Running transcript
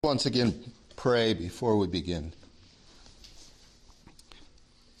Once again, pray before we begin.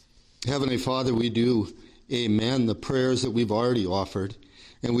 Heavenly Father, we do amen the prayers that we've already offered,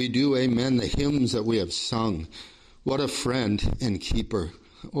 and we do amen the hymns that we have sung. What a friend and keeper.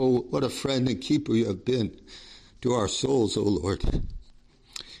 Oh, what a friend and keeper you have been to our souls, O Lord.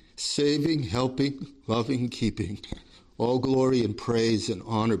 Saving, helping, loving, keeping. All glory and praise and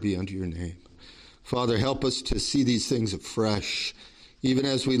honor be unto your name. Father, help us to see these things afresh, even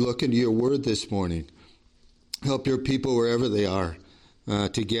as we look into your word this morning. Help your people wherever they are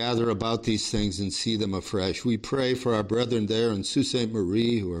to gather about these things and see them afresh. We pray for our brethren there in Sault Ste.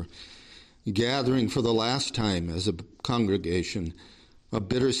 Marie who are gathering for the last time as a congregation, a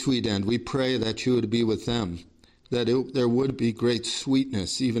bittersweet end. We pray that you would be with them, that there would be great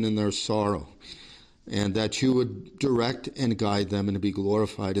sweetness even in their sorrow, and that you would direct and guide them and be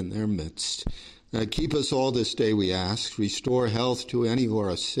glorified in their midst. Keep us all this day, we ask. Restore health to any who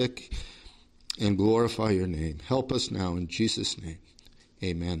are sick, and glorify your name. Help us now in Jesus' name.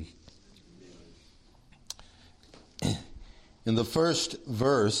 Amen. In the first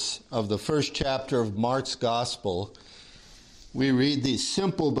verse of the first chapter of Mark's Gospel, we read these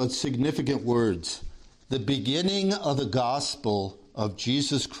simple but significant words: the beginning of the gospel of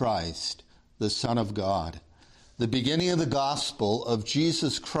Jesus Christ, the Son of God. The beginning of the gospel of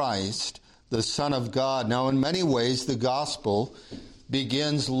Jesus Christ, the Son of God. Now, in many ways, the gospel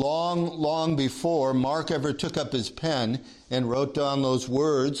begins long before Mark ever took up his pen and wrote down those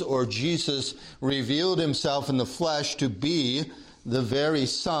words, or Jesus revealed himself in the flesh to be the very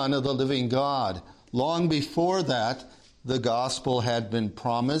Son of the living God. Long before that, the gospel had been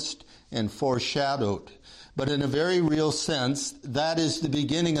promised and foreshadowed. But in a very real sense, that is the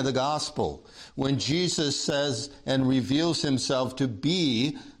beginning of the gospel, when Jesus says and reveals himself to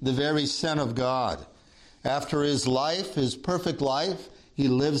be the very Son of God. After his life, his perfect life, he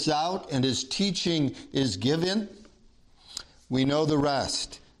lives out and his teaching is given. We know the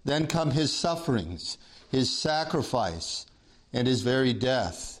rest. Then come his sufferings, his sacrifice, and his very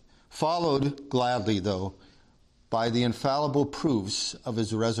death, followed gladly, though, by the infallible proofs of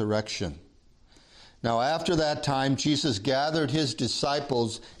his resurrection. Now, after that time, Jesus gathered his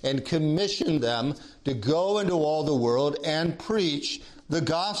disciples and commissioned them to go into all the world and preach the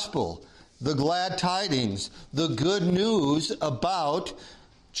gospel, the glad tidings, the good news about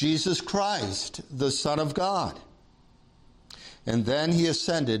Jesus Christ, the Son of God. And then he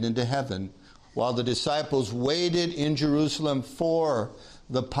ascended into heaven while the disciples waited in Jerusalem for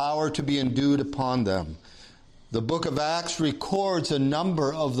the power to be endued upon them. The book of Acts records a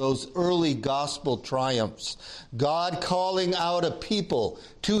number of those early gospel triumphs, God calling out a people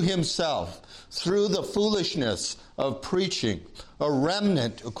to himself through the foolishness of preaching, a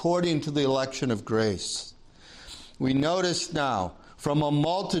remnant according to the election of grace. We notice now, from a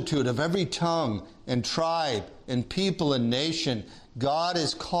multitude of every tongue and tribe and people and nation, God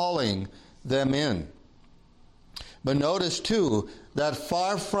is calling them in. But notice too that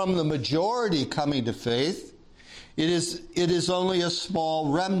far from the majority coming to faith, it is only a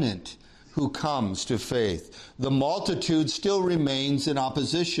small remnant who comes to faith. The multitude still remains in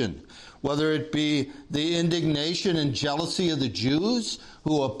opposition, whether it be the indignation and jealousy of the Jews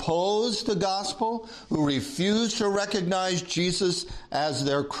who oppose the gospel, who refuse to recognize Jesus as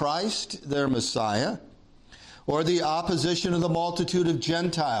their Christ, their Messiah, or the opposition of the multitude of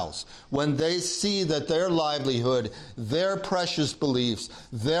Gentiles when they see that their livelihood, their precious beliefs,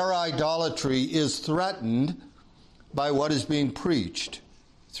 their idolatry is threatened by what is being preached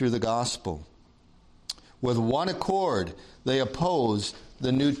through the gospel. With one accord, they oppose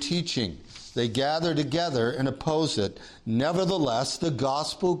the new teaching. They gather together and oppose it. Nevertheless, the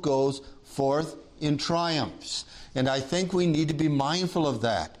gospel goes forth in triumphs. And I think we need to be mindful of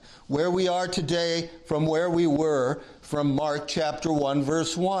that. Where we are today from where we were from Mark chapter 1,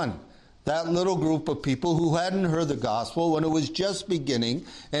 verse 1. That little group of people who hadn't heard the gospel when it was just beginning,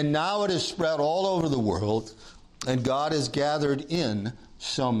 and now it has spread all over the world, and God has gathered in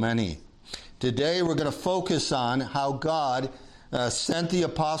so many. Today we're going to focus on how God sent the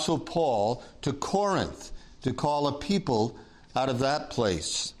Apostle Paul to Corinth to call a people out of that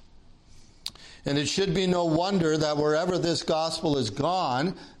place. And it should be no wonder that wherever this gospel has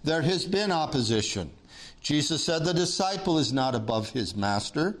gone, there has been opposition. Jesus said the disciple is not above his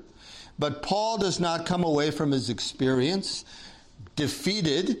master. But Paul does not come away from his experience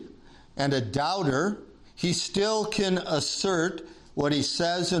defeated and a doubter. He still can assert what he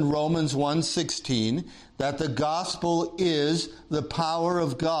says in Romans 1:16, that the gospel is the power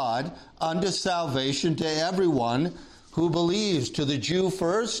of God unto salvation to everyone who believes, to the Jew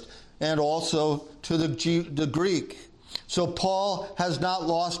first and also to the Greek. So Paul has not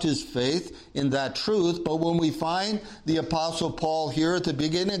lost his faith in that truth, but when we find the Apostle Paul here at the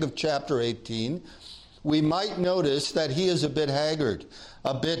beginning of chapter 18, we might notice that he is a bit haggard,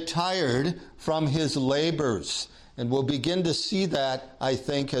 a bit tired from his labors. And we'll begin to see that, I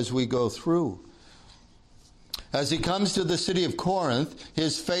think, as we go through. As he comes to the city of Corinth,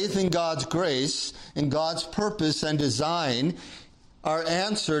 his faith in God's grace and God's purpose and design are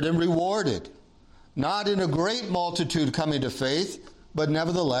answered and rewarded. Not in a great multitude coming to faith, but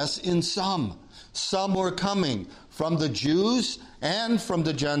nevertheless in some. Some were coming from the Jews and from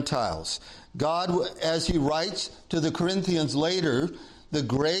the Gentiles. God, as he writes to the Corinthians later, the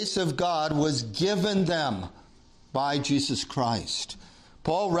grace of God was given them by Jesus Christ.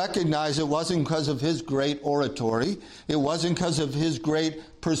 Paul recognized it wasn't because of his great oratory. It wasn't because of his great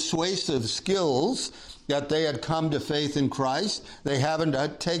persuasive skills that they had come to faith in Christ. They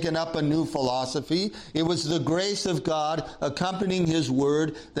haven't taken up a new philosophy. It was the grace of God accompanying his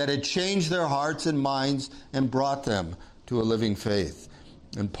word that had changed their hearts and minds and brought them to a living faith.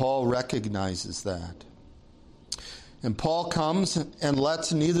 And Paul recognizes that. And Paul comes and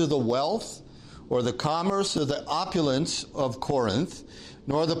lets neither the wealth or the commerce or the opulence of Corinth,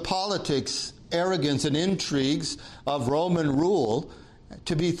 nor the politics, arrogance, and intrigues of Roman rule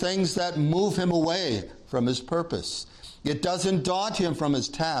to be things that move him away from his purpose. It doesn't daunt him from his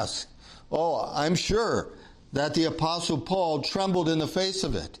task. Oh, I'm sure that the Apostle Paul trembled in the face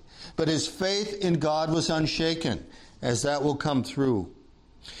of it, but his faith in God was unshaken, as that will come through.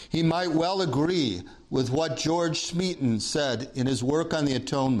 He might well agree with what George Smeaton said in his work on the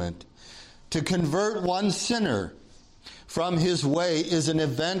atonement. To convert one sinner from his way is an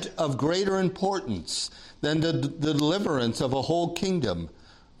event of greater importance than the deliverance of a whole kingdom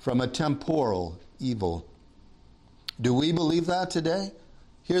from a temporal evil. Do we believe that today?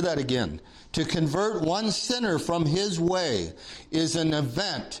 Hear that again. To convert one sinner from his way is an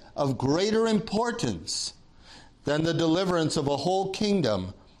event of greater importance than the deliverance of a whole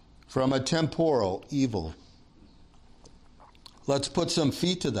kingdom from a temporal evil. Let's put some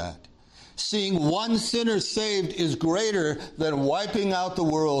feet to that. Seeing one sinner saved is greater than wiping out the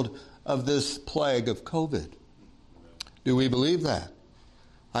world of this plague of COVID. Do we believe that?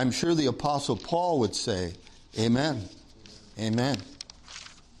 I'm sure the Apostle Paul would say, amen. Amen.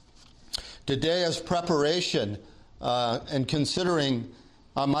 Today, as preparation and considering,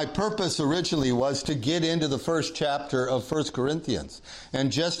 my purpose originally was to get into the first chapter of 1 Corinthians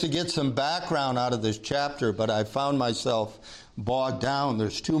and just to get some background out of this chapter, but I found myself bogged down.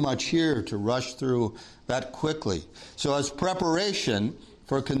 There's too much here to rush through that quickly. So as preparation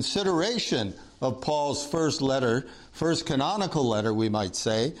for consideration of Paul's first letter, first canonical letter, we might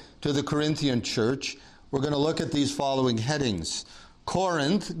say, to the Corinthian church, we're going to look at these following headings.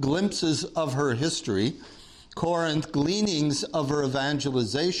 Corinth, glimpses of her history. Corinth, gleanings of her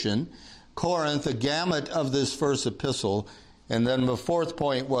evangelization. Corinth, a gamut of this first epistle. And then the fourth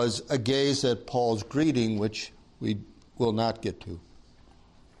point was a gaze at Paul's greeting, which we will not get to.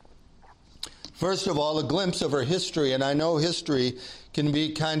 First of all, a glimpse of her history. And I know history can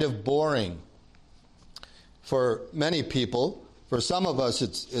be kind of boring for many people. For some of us,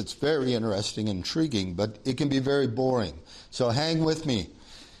 it's very interesting, intriguing, but it can be very boring. So hang with me.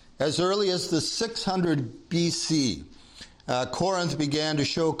 As early as the 600 BC, Corinth began to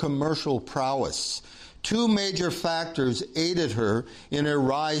show commercial prowess. Two major factors aided her in her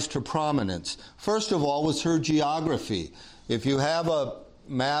rise to prominence. First of all was her geography. If you have a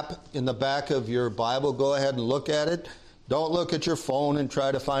map in the back of your Bible, go ahead and look at it. Don't look at your phone and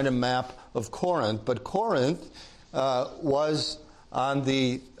try to find a map of Corinth. But Corinth was on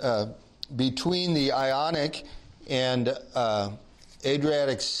the between the Ionic and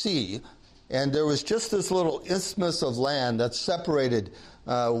Adriatic Sea, and there was just this little isthmus of land that separated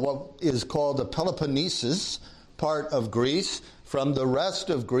what is called the Peloponnesus part of Greece from the rest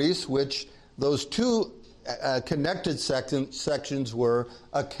of Greece, which those two connected sections were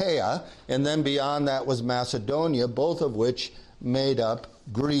Achaia, and then beyond that was Macedonia, both of which made up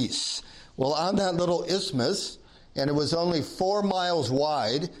Greece. Well, on that little isthmus, and it was only 4 miles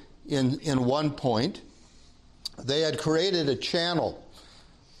wide in one point, they had created a channel.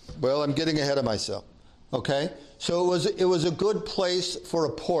 Well, I'm getting ahead of myself. Okay? So it was a good place for a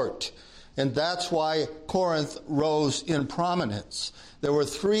port. And that's why Corinth rose in prominence. There were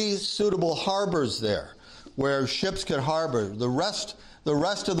 3 suitable harbors there where ships could harbor. The rest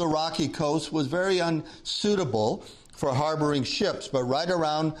of the rocky coast was very unsuitable for harboring ships. But right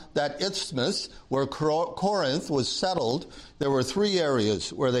around that isthmus where Corinth was settled, there were 3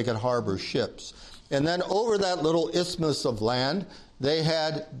 areas where they could harbor ships. And then over that little isthmus of land, they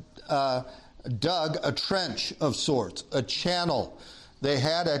had dug a trench of sorts, a channel. They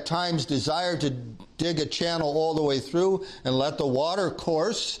had at times desired to dig a channel all the way through and let the water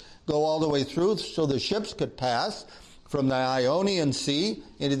course go all the way through so the ships could pass from the Ionian Sea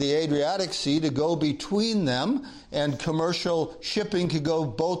into the Adriatic Sea to go between them, and commercial shipping could go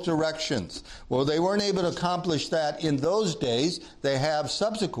both directions. Well, they weren't able to accomplish that in those days. They have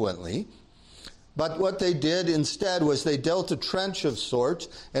subsequently. But what they did instead was they built a trench of sorts,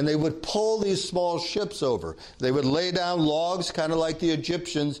 and they would pull these small ships over. They would lay down logs, kind of like the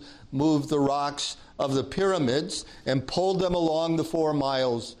Egyptians moved the rocks of the pyramids, and pulled them along the 4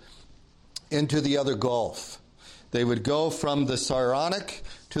 miles into the other Gulf. They would go from the Saronic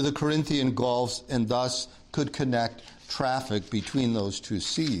to the Corinthian Gulfs, and thus could connect traffic between those two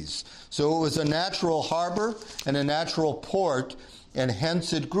seas. So it was a natural harbor and a natural port, and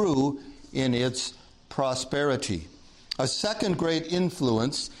hence it grew in its prosperity. A second great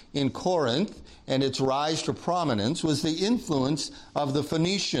influence in Corinth and its rise to prominence was the influence of the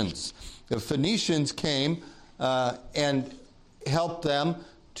Phoenicians. The Phoenicians came and helped them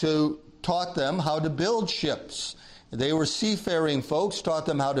taught them how to build ships. They were seafaring folks, taught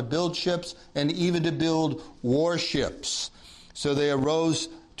them how to build ships and even to build warships. So they arose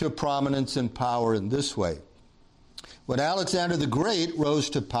to prominence and power in this way. When Alexander the Great rose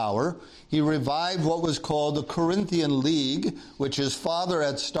to power, he revived what was called the Corinthian League, which his father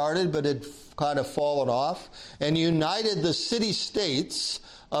had started but had kind of fallen off, and united the city-states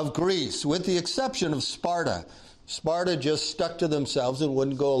of Greece, with the exception of Sparta. Sparta just stuck to themselves and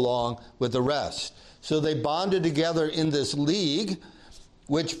wouldn't go along with the rest. So they bonded together in this league,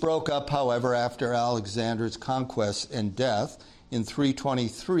 which broke up, however, after Alexander's conquest and death in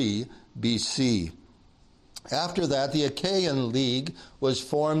 323 BC. After that, the Achaean League was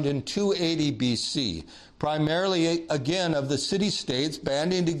formed in 280 BC, primarily, again, of the city-states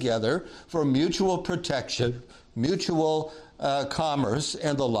banding together for mutual protection, mutual commerce,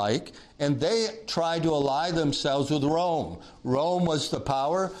 and the like, and they tried to ally themselves with Rome. Rome was the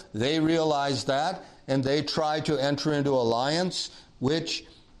power. They realized that, and they tried to enter into alliance, which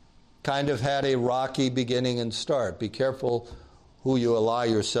kind of had a rocky beginning and start. Be careful who you ally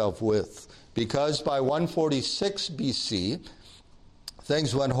yourself with, because by 146 BC,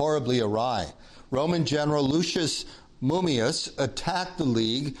 things went horribly awry. Roman general Lucius Mummius attacked the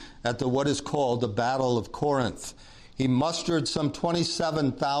League at what is called the Battle of Corinth. He mustered some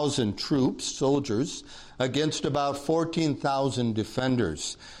 27,000 troops, soldiers, against about 14,000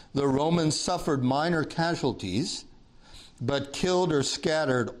 defenders. The Romans suffered minor casualties, but killed or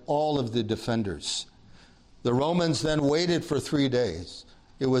scattered all of the defenders. The Romans then waited for 3 days.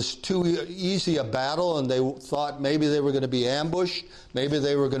 It was too easy a battle, and they thought maybe they were going to be ambushed, maybe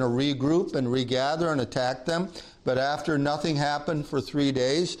they were going to regroup and regather and attack them. But after nothing happened for 3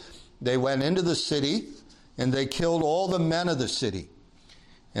 days, they went into the city, and they killed all the men of the city,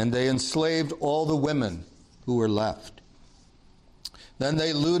 and they enslaved all the women who were left. Then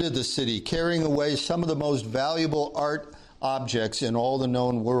they looted the city, carrying away some of the most valuable art objects in all the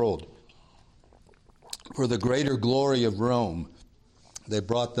known world. For the greater glory of Rome, they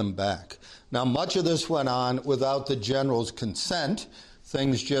brought them back. Now, much of this went on without the general's consent.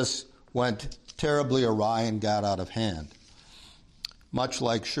 Things just went terribly awry and got out of hand, much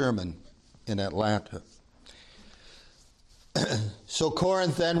like Sherman in Atlanta. So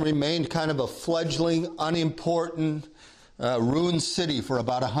Corinth then remained kind of a fledgling, unimportant, ruined city for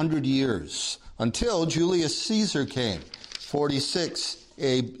about 100 years, until Julius Caesar came, 46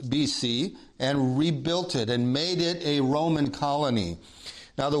 BC, and rebuilt it and made it a Roman colony.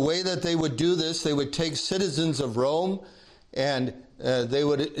 Now, the way that they would do this, they would take citizens of Rome and they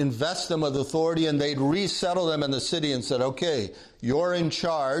would invest them with authority, and they'd resettle them in the city and said, okay, you're in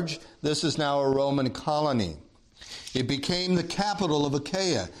charge. This is now a Roman colony. It became the capital of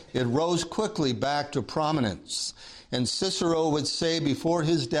Achaia. It rose quickly back to prominence. And Cicero would say before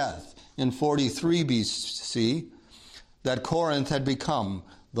his death in 43 BC that Corinth had become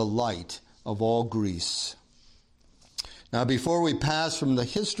the light of all Greece. Now, before we pass from the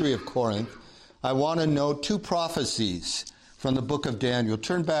history of Corinth, I want to note 2 prophecies from the book of Daniel.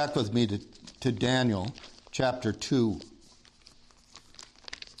 Turn back with me to Daniel chapter 2.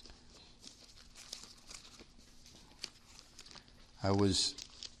 I was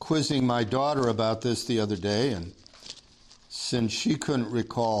quizzing my daughter about this the other day, and since she couldn't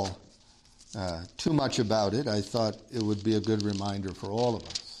recall too much about it, I thought it would be a good reminder for all of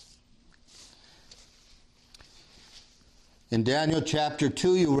us. In Daniel chapter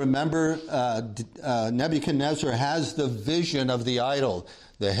 2, you remember Nebuchadnezzar has the vision of the idol,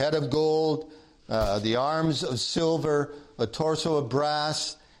 the head of gold, the arms of silver, a torso of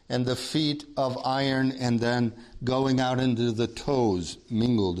brass, and the feet of iron, and then going out into the toes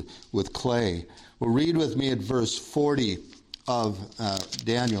mingled with clay. Well, read with me at verse 40 of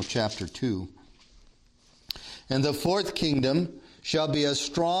Daniel chapter 2. And the fourth kingdom shall be as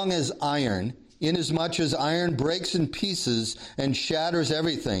strong as iron, inasmuch as iron breaks in pieces and shatters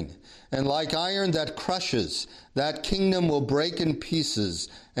everything. And like iron that crushes, that kingdom will break in pieces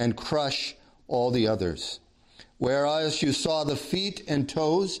and crush all the others. Whereas you saw the feet and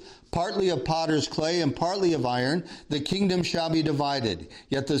toes, partly of potter's clay and partly of iron, the kingdom shall be divided.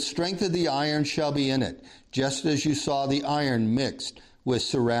 Yet the strength of the iron shall be in it, just as you saw the iron mixed with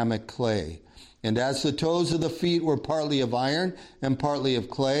ceramic clay. And as the toes of the feet were partly of iron and partly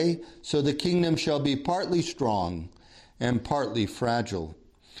of clay, so the kingdom shall be partly strong and partly fragile.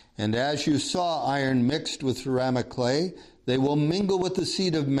 And as you saw iron mixed with ceramic clay, they will mingle with the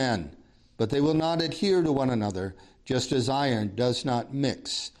seed of men, but they will not adhere to one another, just as iron does not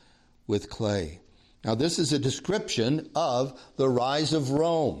mix with clay. Now, this is a description of the rise of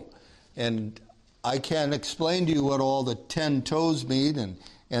Rome. And I can't explain to you what all the 10 toes mean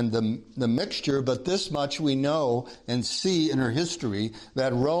and the mixture, but this much we know and see in her history,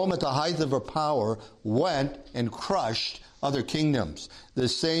 that Rome at the height of her power went and crushed other kingdoms. The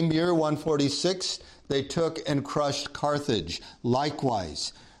same year, 146, they took and crushed Carthage,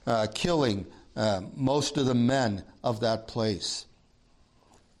 likewise, killing most of the men of that place.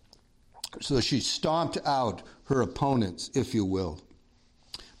 So she stomped out her opponents, if you will.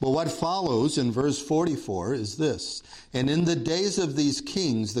 But what follows in verse 44 is this: and in the days of these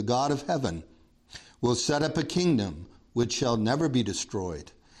kings, the God of heaven will set up a kingdom which shall never be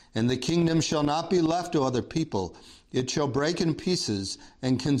destroyed. And the kingdom shall not be left to other people. It shall break in pieces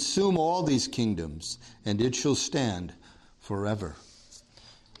and consume all these kingdoms, and it shall stand forever.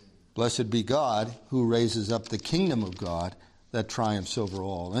 Blessed be God who raises up the kingdom of God that triumphs over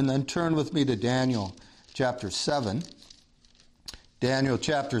all. And then turn with me to Daniel chapter 7. Daniel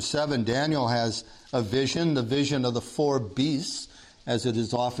chapter 7, Daniel has a vision, the vision of the 4 beasts, as it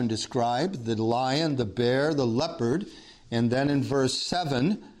is often described, the lion, the bear, the leopard, and then in verse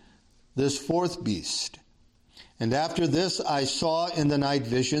 7, this 4th beast. And after this I saw in the night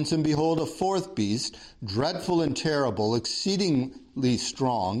visions, and behold, a 4th beast, dreadful and terrible, exceedingly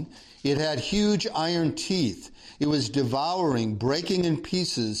strong. It had huge iron teeth. It was devouring, breaking in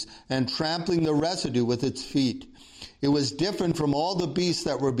pieces, and trampling the residue with its feet. It was different from all the beasts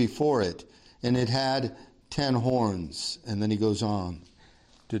that were before it, and it had 10 horns. And then he goes on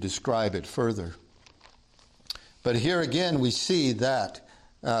to describe it further. But here again we see that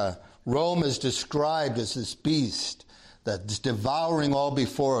Rome is described as this beast that's devouring all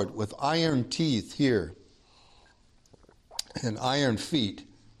before it, with iron teeth here and iron feet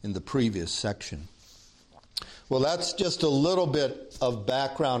in the previous section. Well, that's just a little bit of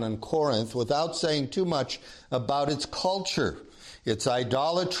background on Corinth without saying too much about its culture, its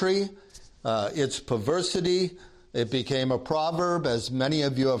idolatry, its perversity. It became a proverb, as many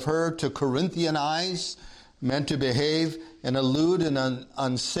of you have heard, to Corinthianize, meant to behave and allude in an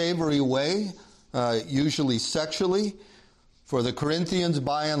unsavory way, usually sexually. For the Corinthians,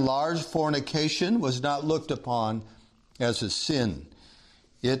 by and large, fornication was not looked upon as a sin.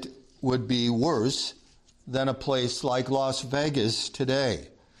 It would be worse than a place like Las Vegas today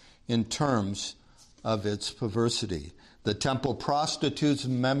in terms of its perversity. The temple prostitutes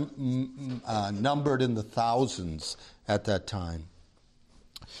numbered in the thousands at that time.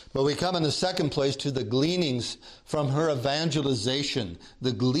 But we come in the second place to the gleanings from her evangelization.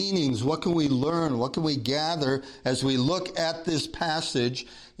 The gleanings, what can we learn? What can we gather as we look at this passage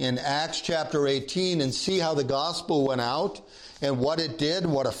in Acts chapter 18 and see how the gospel went out and what it did,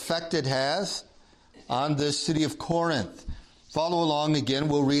 what effect it has on this city of Corinth? Follow along again.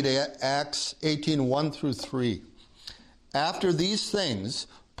 We'll read Acts 18, 1 through 3. After these things,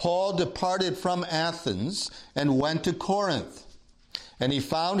 Paul departed from Athens and went to Corinth. And he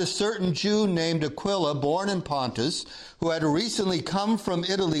found a certain Jew named Aquila, born in Pontus, who had recently come from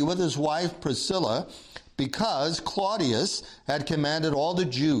Italy with his wife Priscilla, because Claudius had commanded all the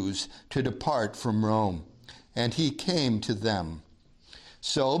Jews to depart from Rome. And he came to them.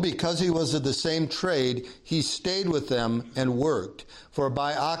 So, because he was of the same trade, he stayed with them and worked, for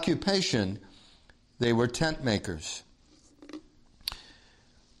by occupation they were tent makers.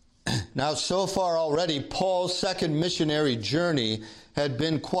 Now, so far already, Paul's second missionary journey had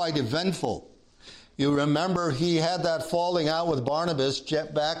been quite eventful. You remember he had that falling out with Barnabas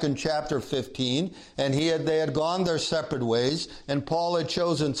back in chapter 15, and they had gone their separate ways, and Paul had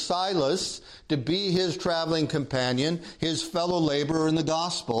chosen Silas to be his traveling companion, his fellow laborer in the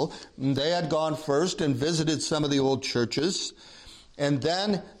gospel. And they had gone first and visited some of the old churches. And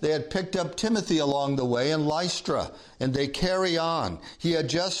then they had picked up Timothy along the way in Lystra, and they carry on. He had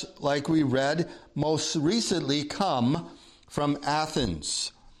just, like we read, most recently come from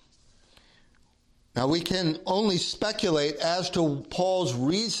Athens. Now we can only speculate as to Paul's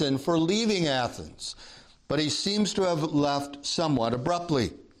reason for leaving Athens, but he seems to have left somewhat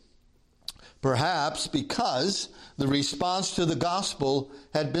abruptly. Perhaps because the response to the gospel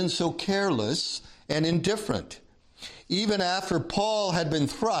had been so careless and indifferent. Even after Paul had been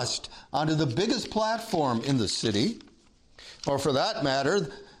thrust onto the biggest platform in the city, or for that matter,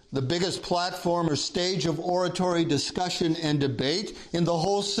 the biggest platform or stage of oratory discussion and debate in the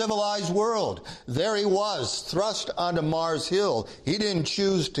whole civilized world. There he was, thrust onto Mars Hill. He didn't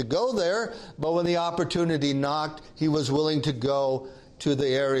choose to go there, but when the opportunity knocked, he was willing to go to the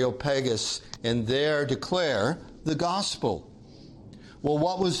Areopagus and there declare the gospel. Well,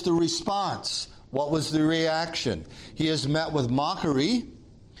 what was the response? What was the reaction? He is met with mockery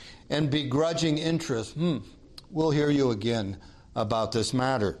and begrudging interest. We'll hear you again about this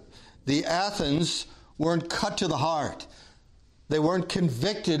matter. The Athens weren't cut to the heart. They weren't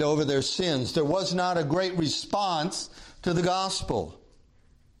convicted over their sins. There was not a great response to the gospel.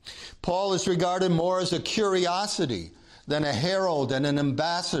 Paul is regarded more as a curiosity than a herald and an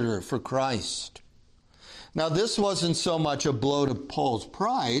ambassador for Christ. Now, this wasn't so much a blow to Paul's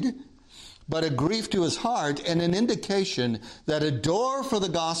pride, but a grief to his heart and an indication that a door for the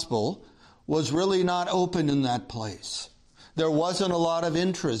gospel was really not open in that place. There wasn't a lot of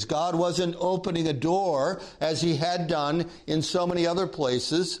interest. God wasn't opening a door as he had done in so many other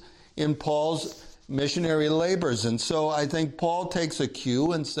places in Paul's missionary labors. And so I think Paul takes a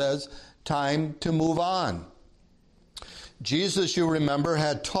cue and says, time to move on. Jesus, you remember,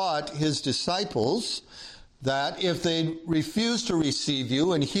 had taught his disciples that if they refuse to receive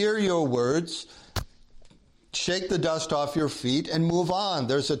you and hear your words, shake the dust off your feet and move on.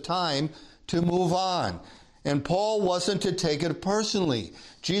 There's a time to move on. And Paul wasn't to take it personally.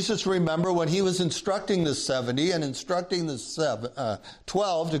 Jesus, remember, when he was instructing the 70 and instructing the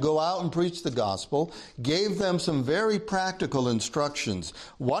 12 to go out and preach the gospel, gave them some very practical instructions,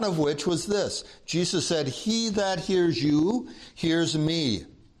 one of which was this. Jesus said, "He that hears you hears me,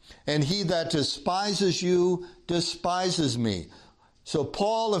 and he that despises you despises me." So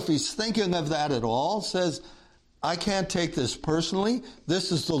Paul, if he's thinking of that at all, says, I can't take this personally.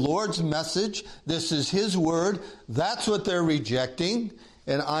 This is the Lord's message. This is his word. That's what they're rejecting.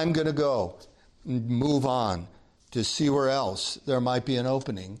 And I'm going to go and move on to see where else there might be an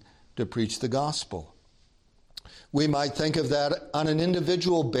opening to preach the gospel. We might think of that on an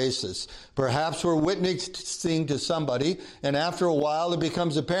individual basis. Perhaps we're witnessing to somebody, and after a while it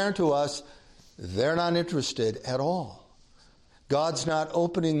becomes apparent to us they're not interested at all. God's not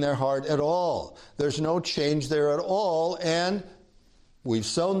opening their heart at all. There's no change there at all, and we've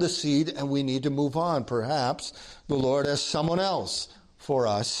sown the seed and we need to move on. Perhaps the Lord has someone else for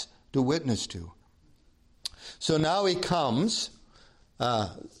us to witness to. So now he comes.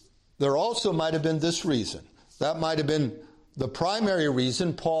 There also might have been this reason. That might have been the primary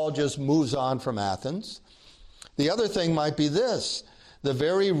reason Paul just moves on from Athens. The other thing might be this, the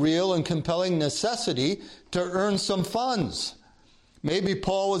very real and compelling necessity to earn some funds. Maybe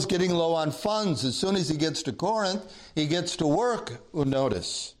Paul was getting low on funds. As soon as he gets to Corinth, he gets to work,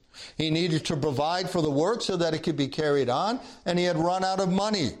 notice. He needed to provide for the work so that it could be carried on, and he had run out of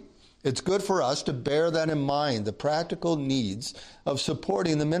money. It's good for us to bear that in mind, the practical needs of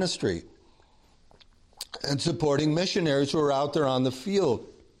supporting the ministry and supporting missionaries who are out there on the field.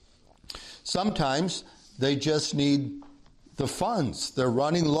 Sometimes they just need the funds. They're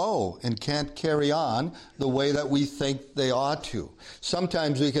running low and can't carry on the way that we think they ought to.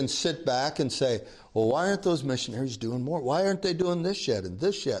 Sometimes we can sit back and say, well, why aren't those missionaries doing more? Why aren't they doing this yet and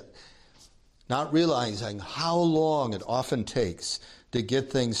this yet? Not realizing how long it often takes to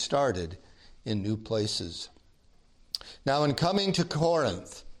get things started in new places. Now, in coming to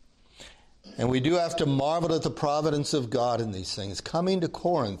Corinth, and we do have to marvel at the providence of God in these things. Coming to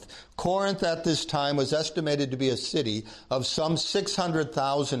Corinth. Corinth at this time was estimated to be a city of some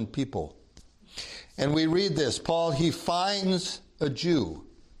 600,000 people. And we read this. Paul, he finds a Jew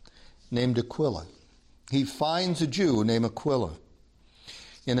named Aquila. He finds a Jew named Aquila.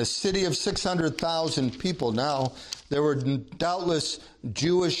 In a city of 600,000 people. Now, there were doubtless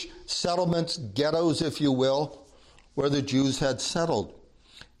Jewish settlements, ghettos, if you will, where the Jews had settled.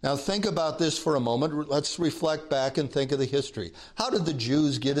 Now think about this for a moment. Let's reflect back and think of the history. How did the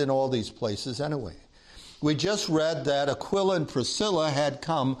Jews get in all these places anyway? We just read that Aquila and Priscilla had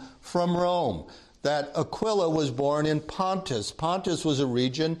come from Rome, that Aquila was born in Pontus. Pontus was a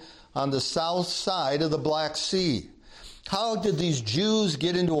region on the south side of the Black Sea. How did these Jews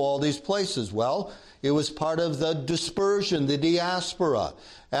get into all these places? Well, it was part of the dispersion, the diaspora.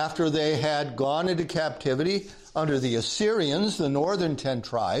 After they had gone into captivity under the Assyrians, the northern 10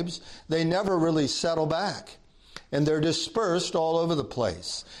 tribes, they never really settle back. And they're dispersed all over the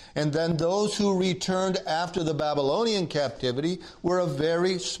place. And then those who returned after the Babylonian captivity were a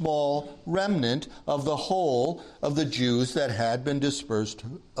very small remnant of the whole of the Jews that had been dispersed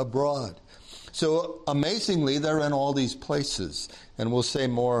abroad. So amazingly, they're in all these places. And we'll say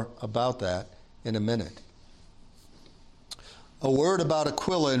more about that in a minute. A word about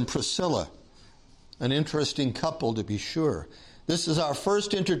Aquila and Priscilla. An interesting couple, to be sure. This is our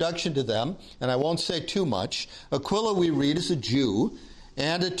first introduction to them, and I won't say too much. Aquila, we read, is a Jew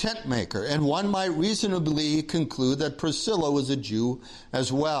and a tent maker, and one might reasonably conclude that Priscilla was a Jew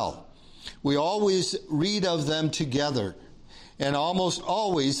as well. We always read of them together, and almost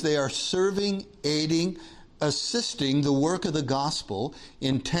always they are serving, aiding, assisting the work of the gospel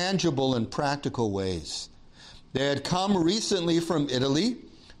in tangible and practical ways. They had come recently from Italy,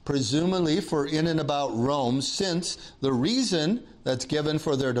 presumably for in and about Rome, since the reason that's given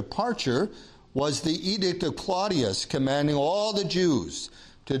for their departure was the edict of Claudius commanding all the Jews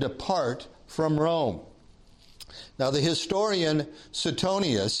to depart from Rome. Now, the historian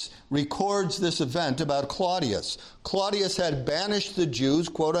Suetonius records this event about Claudius. Claudius had banished the Jews,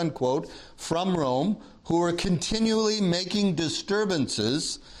 quote unquote, from Rome, who were continually making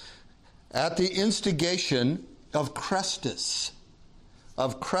disturbances at the instigation of Chrestus.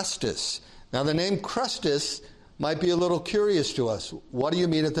 Now, the name Chrestus might be a little curious to us. What do you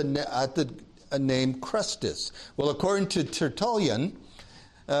mean at the name Chrestus? Well, according to Tertullian,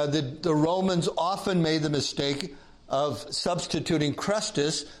 the Romans often made the mistake of substituting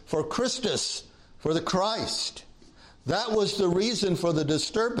Chrestus for Christus, for the Christ. That was the reason for the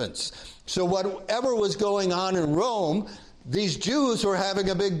disturbance. So whatever was going on in Rome, these Jews were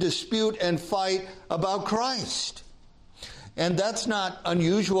having a big dispute and fight about Christ. And that's not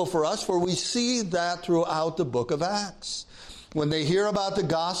unusual for us, for we see that throughout the book of Acts. When they hear about the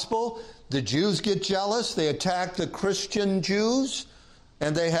gospel, the Jews get jealous, they attack the Christian Jews,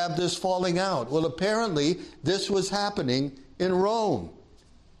 and they have this falling out. Well, apparently, this was happening in Rome.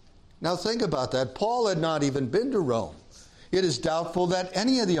 Now think about that. Paul had not even been to Rome. It is doubtful that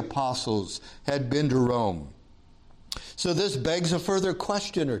any of the apostles had been to Rome. So this begs a further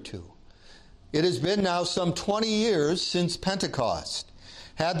question or two. It has been now some 20 years since Pentecost.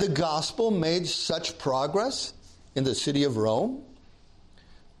 Had the gospel made such progress in the city of Rome?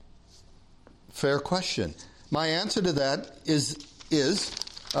 Fair question. My answer to that is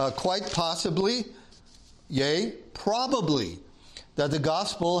quite possibly, yea, probably, that the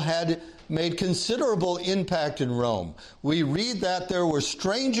gospel had made considerable impact in Rome. We read that there were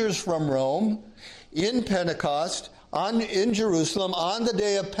strangers from Rome in Pentecost, in Jerusalem, on the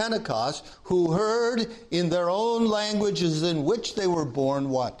day of Pentecost, who heard in their own languages in which they were born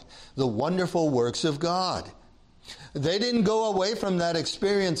what? The wonderful works of God. They didn't go away from that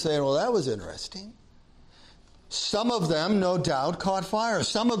experience saying, well, that was interesting. Some of them, no doubt, caught fire.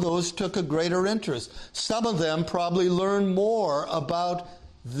 Some of those took a greater interest. Some of them probably learned more about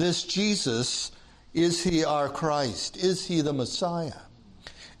this Jesus. Is he our Christ? Is he the Messiah?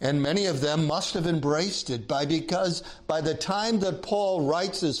 And many of them must have embraced it because by the time that Paul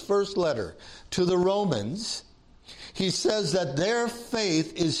writes his first letter to the Romans, he says that their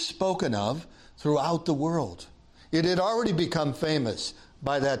faith is spoken of throughout the world. It had already become famous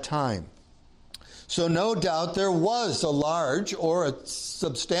by that time. So no doubt there was a large or a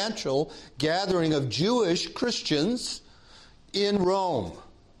substantial gathering of Jewish Christians in Rome.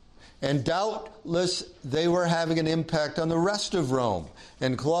 And doubtless they were having an impact on the rest of Rome.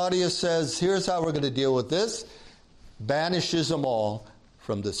 And Claudius says, here's how we're going to deal with this. Banishes them all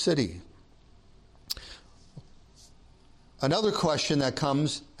from the city. Another question that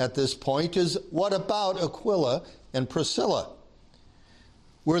comes at this point is, what about Aquila and Priscilla?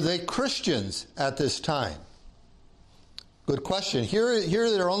 Were they Christians at this time? Good question. Here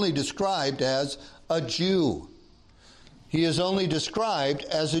they're only described as a Jew. He is only described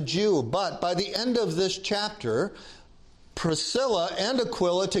as a Jew. But by the end of this chapter, Priscilla and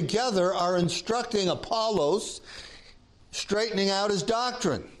Aquila together are instructing Apollos, straightening out his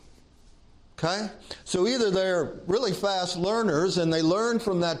doctrine. Okay? So either they're really fast learners and they learned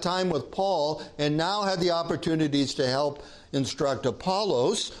from that time with Paul and now had the opportunities to help instruct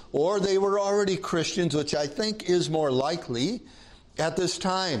Apollos, or they were already Christians, which I think is more likely at this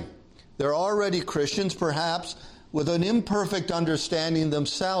time. They're already Christians, perhaps with an imperfect understanding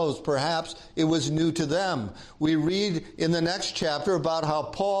themselves. Perhaps it was new to them. We read in the next chapter about how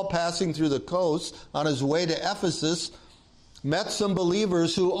Paul, passing through the coast on his way to Ephesus, met some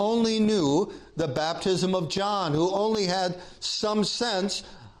believers who only knew the baptism of John, who only had some sense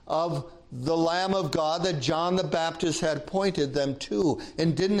of the Lamb of God that John the Baptist had pointed them to,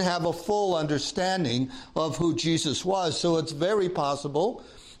 and didn't have a full understanding of who Jesus was. So it's very possible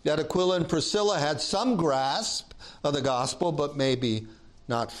that Aquila and Priscilla had some grasp of the gospel, but maybe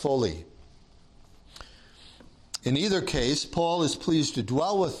not fully. In either case, Paul is pleased to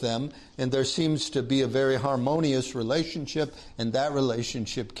dwell with them, and there seems to be a very harmonious relationship, and that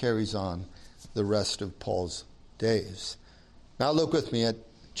relationship carries on the rest of Paul's days. Now look with me at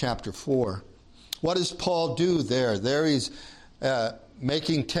chapter 4. What does Paul do there? There he's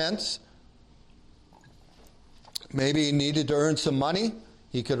making tents. Maybe he needed to earn some money.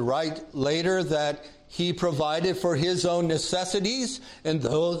 He could write later that he provided for his own necessities and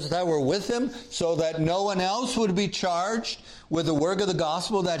those that were with him, so that no one else would be charged with the work of the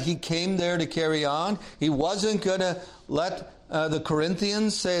gospel that he came there to carry on. He wasn't going to let the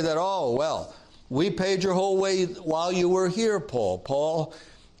Corinthians say that, oh, well, we paid your whole way while you were here, Paul. Paul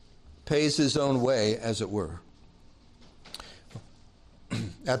pays his own way, as it were.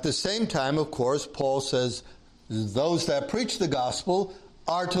 At the same time, of course, Paul says those that preach the gospel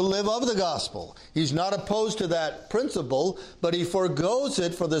are to live of the gospel. He's not opposed to that principle, but he forgoes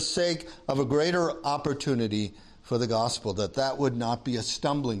it for the sake of a greater opportunity for the gospel, that would not be a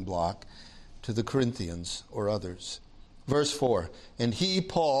stumbling block to the Corinthians or others. Verse 4, and he,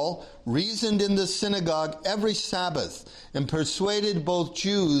 Paul, reasoned in the synagogue every Sabbath and persuaded both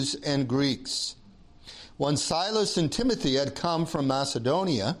Jews and Greeks. When Silas and Timothy had come from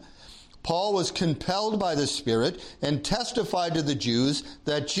Macedonia, Paul was compelled by the Spirit and testified to the Jews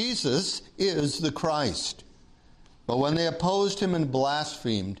that Jesus is the Christ. But when they opposed him and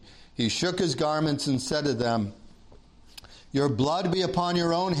blasphemed, he shook his garments and said to them, your blood be upon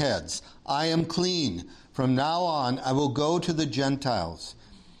your own heads. I am clean. From now on I will go to the Gentiles.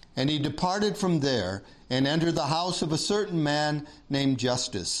 And he departed from there and entered the house of a certain man named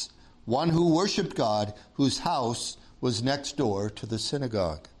Justus, one who worshipped God, whose house was next door to the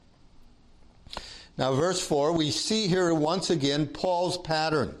synagogue. Now, verse 4, we see here once again Paul's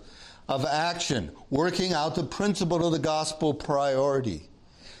pattern of action, working out the principle of the gospel priority.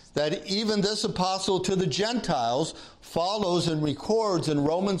 That even this apostle to the Gentiles follows and records in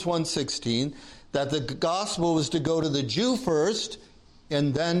Romans 1:16 that the gospel was to go to the Jew first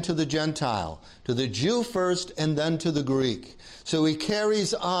and then to the Gentile. To the Jew first and then to the Greek. So he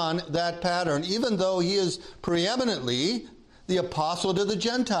carries on that pattern, even though he is preeminently the apostle to the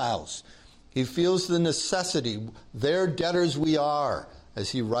Gentiles. He feels the necessity. Their debtors we are,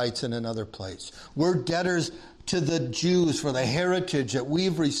 as he writes in another place. We're debtors to the Jews for the heritage that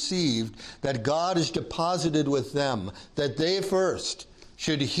we've received, that God has deposited with them, that they first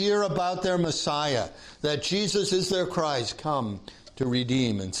should hear about their Messiah, that Jesus is their Christ, come to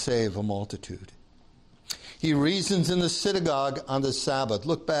redeem and save a multitude. He reasons in the synagogue on the Sabbath.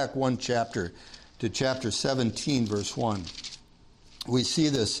 Look back one chapter to chapter 17, verse 1. We see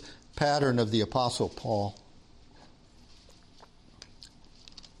this pattern of the Apostle Paul.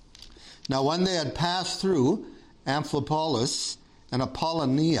 Now when they had passed through Amphipolis and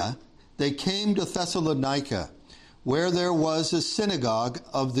Apollonia, they came to Thessalonica, where there was a synagogue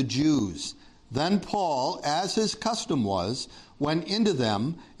of the Jews. Then Paul, as his custom was, went into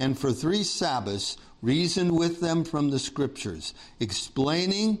them, and for 3 Sabbaths reasoned with them from the Scriptures,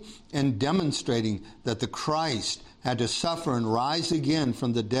 explaining and demonstrating that the Christ had to suffer and rise again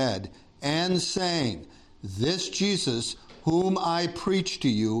from the dead, and saying, this Jesus whom I preach to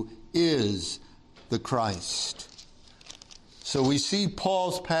you is the Christ. So we see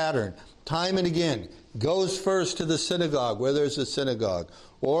Paul's pattern time and again. Goes first to the synagogue where there's a synagogue,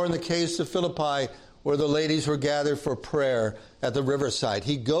 or in the case of Philippi where the ladies were gathered for prayer at the riverside.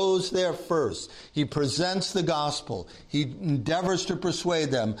 He goes there first. He presents the gospel. He endeavors to persuade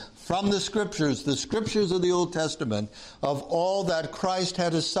them from the scriptures of the Old Testament, of all that Christ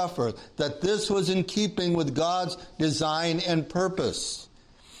had to suffer, that this was in keeping with God's design and purpose.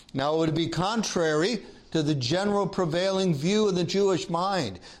 Now it would be contrary to the general prevailing view of the Jewish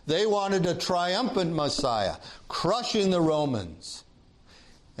mind. They wanted a triumphant Messiah, crushing the Romans.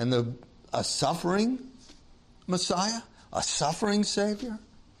 And a suffering Messiah, a suffering Savior.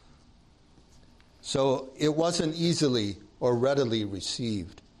 So it wasn't easily or readily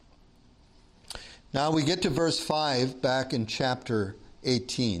received. Now we get to verse 5 back in chapter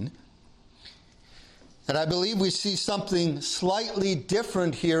 18. And I believe we see something slightly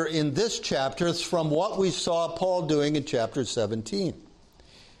different here in this chapter from what we saw Paul doing in chapter 17.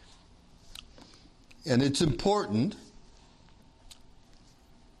 And it's important.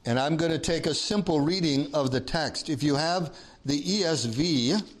 And I'm going to take a simple reading of the text. If you have the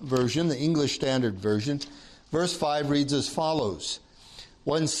ESV version, the English Standard Version, verse 5 reads as follows.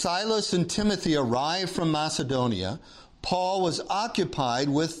 When Silas and Timothy arrived from Macedonia, Paul was occupied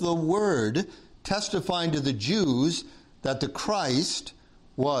with the word, testifying to the Jews that the Christ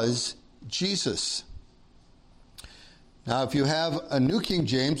was Jesus. Now, if you have a New King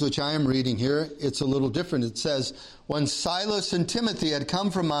James, which I am reading here, it's a little different. It says, when Silas and Timothy had come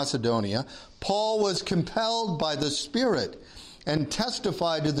from Macedonia, Paul was compelled by the Spirit and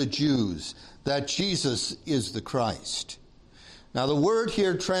testified to the Jews that Jesus is the Christ. Now, the word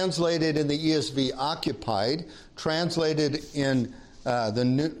here translated in the ESV, occupied, translated in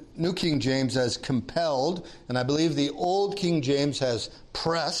the New King James as compelled, and I believe the Old King James has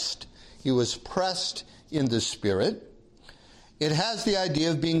pressed. He was pressed in the Spirit. It has the idea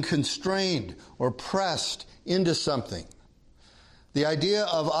of being constrained or pressed into something. The idea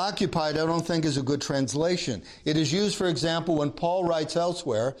of occupied, I don't think, is a good translation. It is used, for example, when Paul writes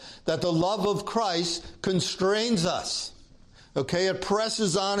elsewhere that the love of Christ constrains us. Okay, it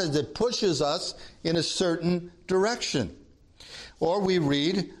presses on us, it pushes us in a certain direction. Or we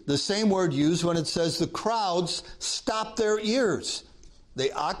read the same word used when it says the crowds stopped their ears.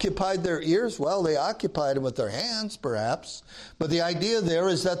 They occupied their ears? Well, they occupied them with their hands, perhaps. But the idea there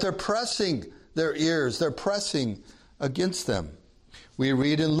is that they're pressing their ears. They're pressing against them. We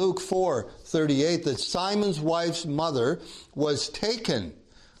read in Luke 4:38 that Simon's wife's mother was taken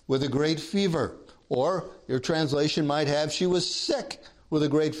with a great fever. Or your translation might have, she was sick with a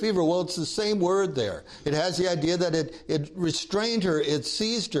great fever. Well, it's the same word there. It has the idea that it restrained her, it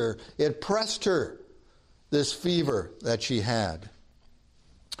seized her, it pressed her, this fever that she had.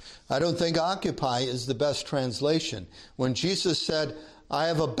 I don't think occupy is the best translation. When Jesus said, I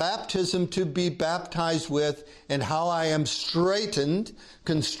have a baptism to be baptized with, and how I am straitened,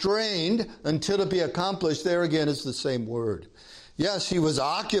 constrained, until it be accomplished, there again is the same word. Yes, he was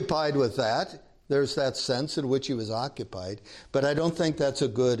occupied with that. There's that sense in which he was occupied, but I don't think that's a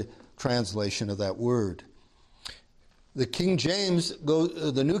good translation of that word. The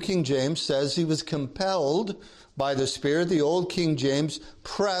New King James says he was compelled by the Spirit. The Old King James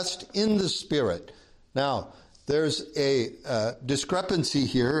pressed in the Spirit. Now, there's a discrepancy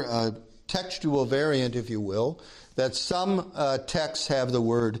here, a textual variant, if you will, that some texts have the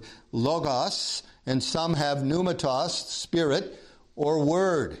word logos and some have pneumatos, spirit, or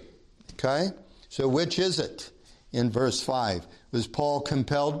word. Okay? So which is it in verse 5? Was Paul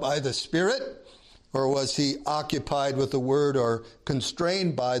compelled by the Spirit, or was he occupied with the word or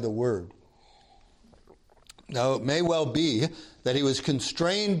constrained by the word? Now, it may well be that he was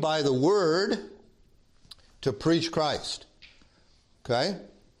constrained by the word to preach Christ. Okay?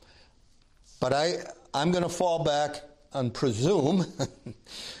 But I'm going to fall back and presume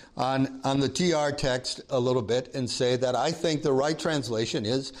on the TR text a little bit and say that I think the right translation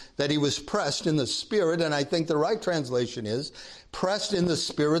is that he was pressed in the Spirit, and I think the right translation is pressed in the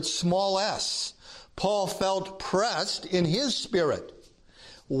Spirit, small s. Paul felt pressed in his spirit.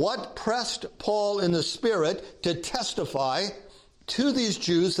 What pressed Paul in the Spirit to testify to these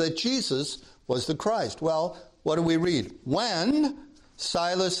Jews that Jesus was the Christ? Well, what do we read? When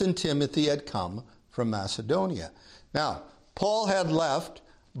Silas and Timothy had come from Macedonia. Now, Paul had left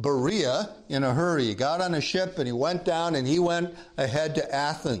Berea in a hurry. He got on a ship and he went down and he went ahead to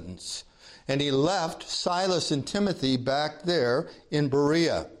Athens. And he left Silas and Timothy back there in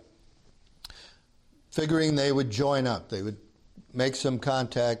Berea, figuring they would join up. They would make some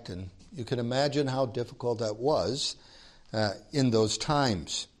contact, and you can imagine how difficult that was in those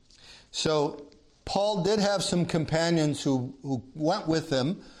times. So Paul did have some companions who went with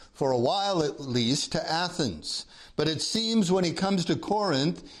him for a while at least to Athens. But it seems when he comes to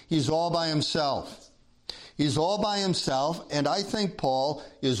Corinth, he's all by himself. He's all by himself, and I think Paul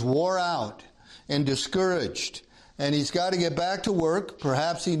is wore out and discouraged. And he's got to get back to work.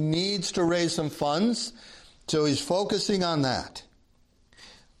 Perhaps he needs to raise some funds, so he's focusing on that.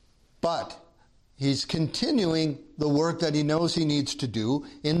 But he's continuing the work that he knows he needs to do,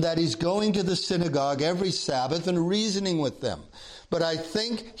 in that he's going to the synagogue every Sabbath and reasoning with them. But I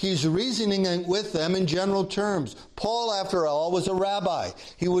think he's reasoning with them in general terms. Paul, after all, was a rabbi.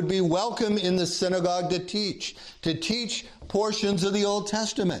 He would be welcome in the synagogue to teach portions of the Old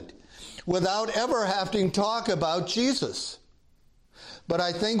Testament without ever having to talk about Jesus. But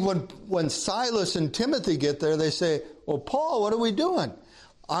I think when Silas and Timothy get there, they say, well, Paul, what are we doing?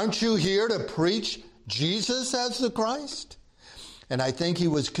 Aren't you here to preach Jesus as the Christ? And I think he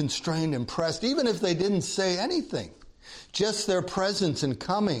was constrained and pressed, even if they didn't say anything. Just their presence and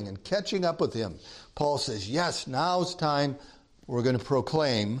coming and catching up with him. Paul says, yes, now's time. We're going to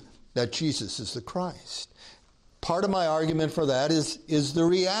proclaim that Jesus is the Christ. part of my argument for that is the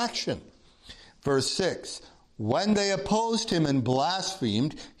reaction. Verse 6, when they opposed him and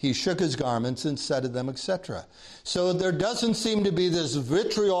blasphemed, he shook his garments and said to them, etc. So there doesn't seem to be this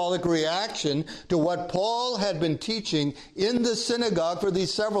vitriolic reaction to what Paul had been teaching in the synagogue for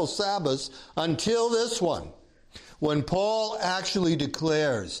these several Sabbaths until this one, when Paul actually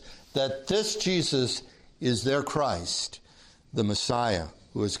declares that this Jesus is their Christ, the Messiah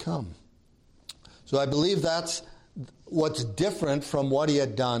who has come. So I believe that's what's different from what he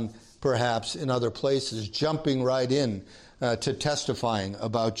had done perhaps in other places, jumping right in to testifying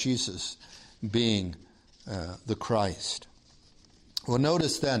about Jesus being the Christ. Well,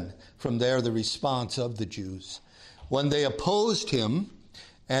 notice then from there the response of the Jews. When they opposed him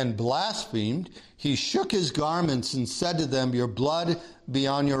and blasphemed, he shook his garments and said to them, your blood be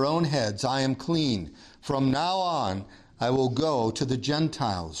on your own heads. I am clean. From now on, I will go to the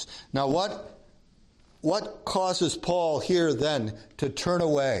Gentiles. Now, what causes Paul here then to turn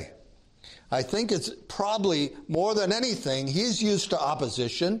away? I think it's probably more than anything, he's used to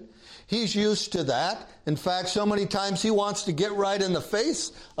opposition. He's used to that. In fact, so many times he wants to get right in the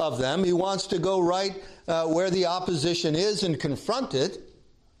face of them. He wants to go right where the opposition is and confront it.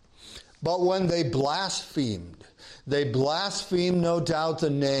 But when they blasphemed no doubt the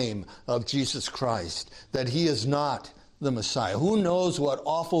name of Jesus Christ, that he is not the Messiah. Who knows what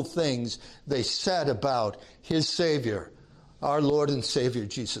awful things they said about his Savior, our Lord and Savior,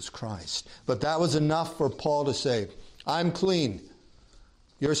 Jesus Christ. But that was enough for Paul to say, I'm clean.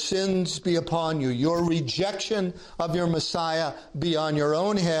 Your sins be upon you. Your rejection of your Messiah be on your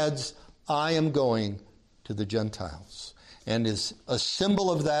own heads. I am going to the Gentiles. And as a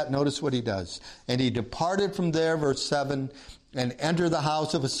symbol of that, notice what he does. And he departed from there, verse 7, and entered the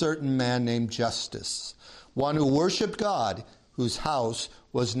house of a certain man named Justus, one who worshipped God, whose house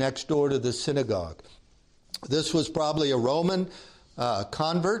was next door to the synagogue. This was probably a Roman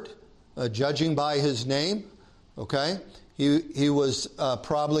convert, judging by his name. Okay, he was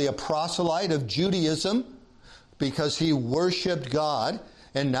probably a proselyte of Judaism because he worshipped God,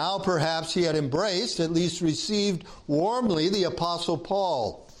 and now perhaps he had embraced, at least received warmly, the Apostle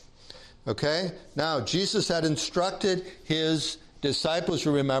Paul. Okay, now Jesus had instructed his disciples,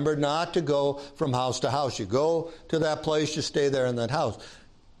 you remember, not to go from house to house. You go to that place, you stay there in that house.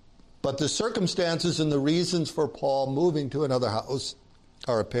 But the circumstances and the reasons for Paul moving to another house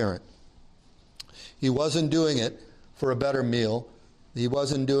are apparent. He wasn't doing it for a better meal. He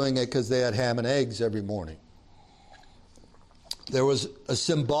wasn't doing it because they had ham and eggs every morning. There was a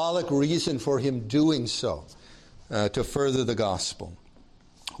symbolic reason for him doing so, to further the gospel.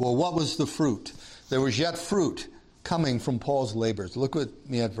 Well, what was the fruit? There was yet fruit coming from Paul's labors. Look with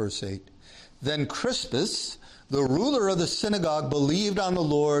me at verse 8. Then Crispus, the ruler of the synagogue, believed on the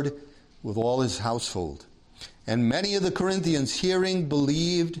Lord with all his household. And many of the Corinthians, hearing,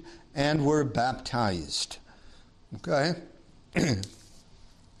 believed and were baptized. Okay?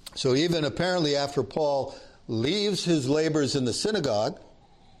 So even apparently after Paul leaves his labors in the synagogue,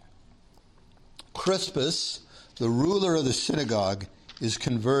 Crispus, the ruler of the synagogue, is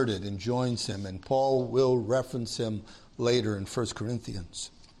converted and joins him. And Paul will reference him later in 1 Corinthians.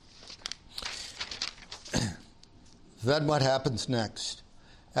 Then what happens next?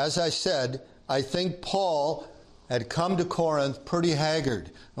 As I said, I think Paul had come to Corinth pretty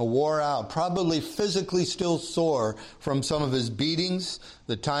haggard and wore out, probably physically still sore from some of his beatings,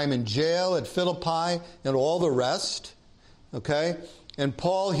 the time in jail at Philippi, and all the rest. Okay? And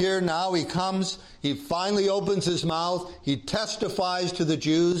Paul here now, he comes, he finally opens his mouth, he testifies to the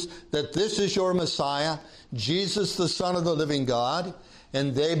Jews that this is your Messiah, Jesus, the Son of the living God,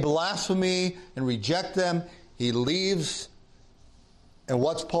 and they blaspheme and reject them. He leaves, and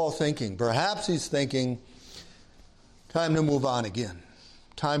what's Paul thinking? Perhaps he's thinking, time to move on again.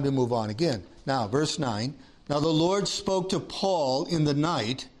 Time to move on again. Now, verse 9. Now the Lord spoke to Paul in the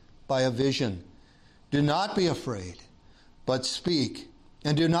night by a vision. Do not be afraid, but speak,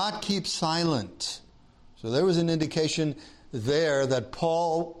 and do not keep silent. So there was an indication there that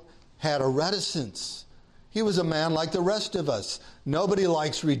Paul had a reticence. He was a man like the rest of us. Nobody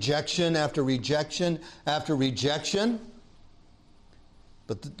likes rejection after rejection after rejection.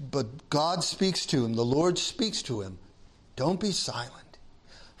 But God speaks to him. The Lord speaks to him. Don't be silent.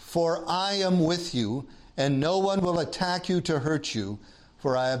 For I am with you, and no one will attack you to hurt you,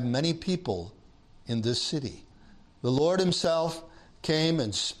 for I have many people in this city. The Lord himself came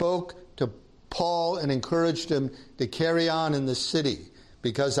and spoke to Paul and encouraged him to carry on in the city,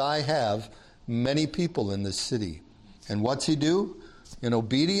 because I have many people in this city. And what's he do? In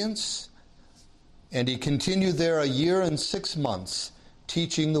obedience. And he continued there 1 year and 6 months,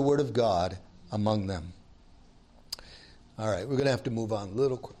 teaching the word of God among them. All right, we're going to have to move on a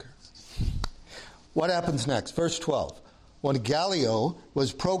little quicker. What happens next? Verse 12. When Gallio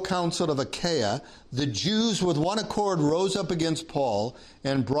was proconsul of Achaia, the Jews with one accord rose up against Paul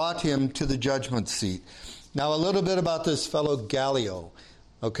and brought him to the judgment seat. Now, a little bit about this fellow Gallio.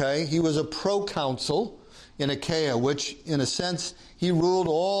 Okay, he was a proconsul in Achaia, which, in a sense, he ruled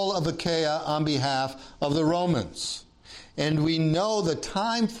all of Achaia on behalf of the Romans. And we know the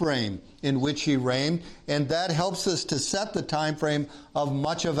time frame in which he reigned, and that helps us to set the time frame of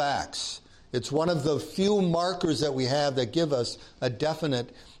much of Acts. It's one of the few markers that we have that give us a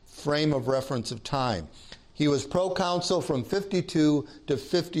definite frame of reference of time. He was proconsul from 52 to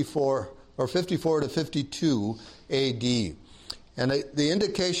 54, or 54 to 52 A.D. And the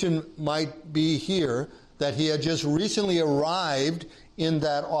indication might be here that he had just recently arrived in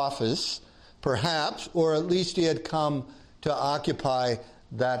that office, perhaps, or at least he had come to occupy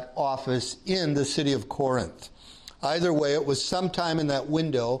that office in the city of Corinth. Either way, it was sometime in that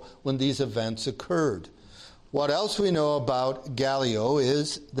window when these events occurred. What else we know about Gallio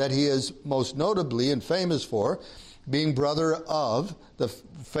is that he is most notably and famous for being brother of the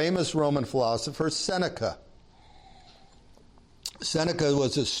famous Roman philosopher Seneca. Seneca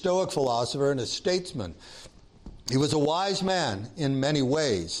was a Stoic philosopher and a statesman. He was a wise man in many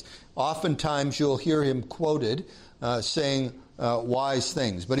ways. Oftentimes you'll hear him quoted saying wise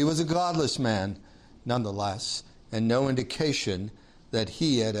things. But he was a godless man nonetheless, and no indication that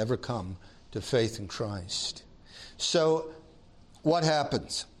he had ever come to faith in Christ. So what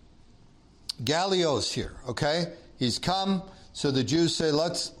happens? Gallio's here, okay? He's come, so the Jews say,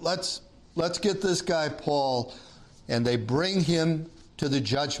 let's get this guy Paul, and they bring him to the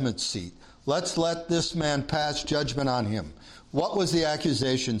judgment seat. Let's let this man pass judgment on him. What was the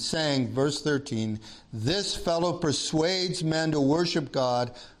accusation? Saying, verse 13, this fellow persuades men to worship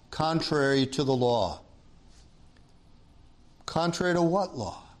God contrary to the law. Contrary to what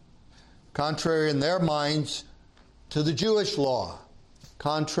law? Contrary in their minds to the Jewish law.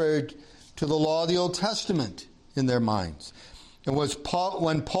 Contrary to the law of the Old Testament in their minds. And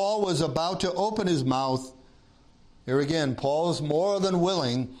when Paul was about to open his mouth, here again, Paul is more than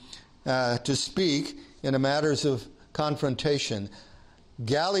willing to speak in matters of confrontation.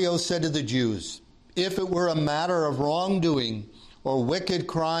 Gallio said to the Jews, if it were a matter of wrongdoing or wicked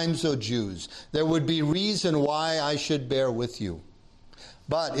crimes, O Jews, there would be reason why I should bear with you.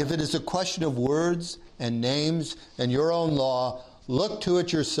 But if it is a question of words and names and your own law, look to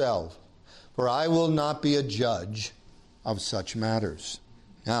it yourself, for I will not be a judge of such matters.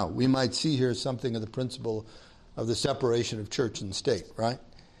 Now, we might see here something of the principle of the separation of church and state, right?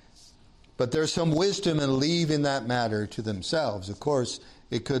 But there's some wisdom in leaving that matter to themselves. Of course,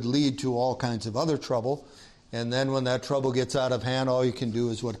 it could lead to all kinds of other trouble. And then when that trouble gets out of hand, all you can do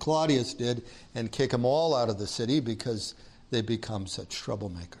is what Claudius did and kick them all out of the city because they become such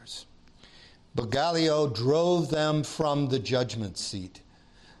troublemakers. But Gallio drove them from the judgment seat.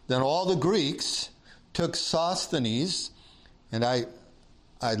 Then all the Greeks took Sosthenes, and I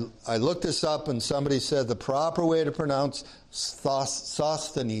looked this up, and somebody said the proper way to pronounce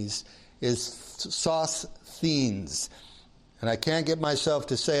Sosthenes is Sosthenes. And I can't get myself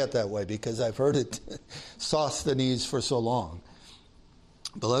to say it that way because I've heard it Sosthenes for so long.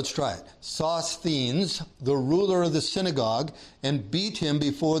 But let's try it. Sosthenes, the ruler of the synagogue, and beat him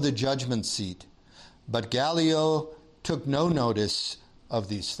before the judgment seat. But Gallio took no notice of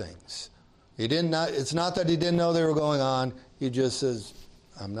these things. It's not that he didn't know they were going on. He just says,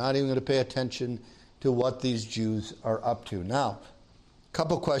 I'm not even going to pay attention to what these Jews are up to. Now, a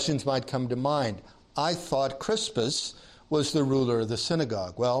couple questions might come to mind. I thought Crispus was the ruler of the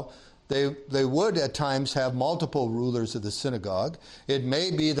synagogue. Well, they would at times have multiple rulers of the synagogue. It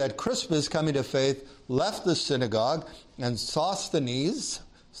may be that Crispus, coming to faith, left the synagogue, and Sosthenes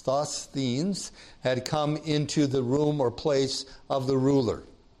had come into the room or place of the ruler.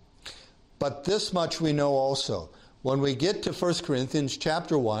 But this much we know also. When we get to 1 Corinthians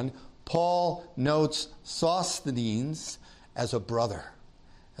chapter 1, Paul notes Sosthenes as a brother,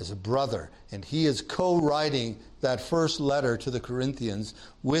 and he is co-writing that first letter to the Corinthians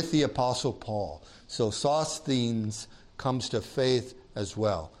with the Apostle Paul. So Sosthenes comes to faith as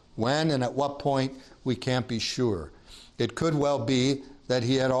well. When and at what point, we can't be sure. It could well be that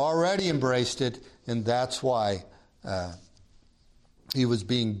he had already embraced it, and that's why he was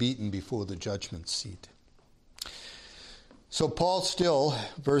being beaten before the judgment seat. So Paul still,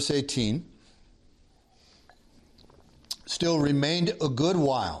 verse 18, still remained a good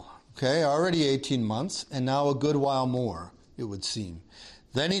while. Okay, already 18 months, and now a good while more, it would seem.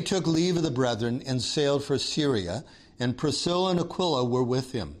 Then he took leave of the brethren and sailed for Syria, and Priscilla and Aquila were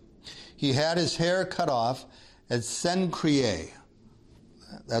with him. He had his hair cut off at Cenchreae.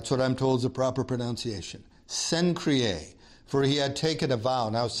 That's what I'm told is the proper pronunciation. Cenchreae. For he had taken a vow.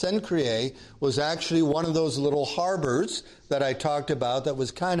 Now, Cenchreae was actually one of those little harbors that I talked about that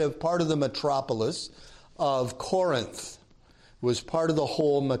was kind of part of the metropolis of Corinth. It was part of the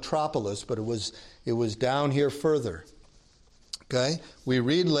whole metropolis, but it was down here further. Okay? We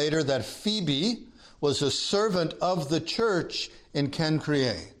read later that Phoebe was a servant of the church in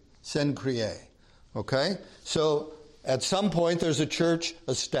Cenchreae. Okay? So, at some point, there's a church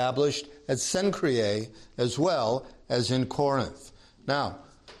established at Cenchreae as well as in Corinth. Now,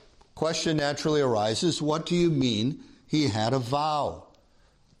 question naturally arises, what do you mean he had a vow?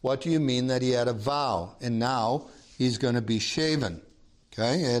 What do you mean that he had a vow? And now he's going to be shaven.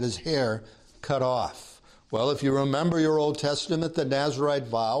 Okay? He had his hair cut off. Well, if you remember your Old Testament, the Nazirite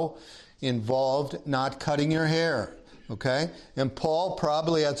vow involved not cutting your hair. Okay? And Paul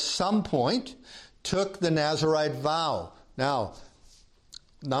probably at some point took the Nazirite vow. Now,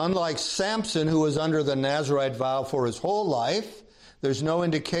 unlike Samson, who was under the Nazirite vow for his whole life, there's no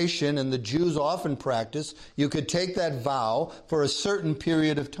indication, and the Jews often practice, you could take that vow for a certain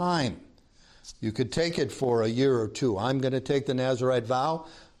period of time. You could take it for a year or two. I'm going to take the Nazirite vow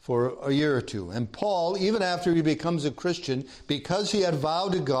for a year or two. And Paul, even after he becomes a Christian, because he had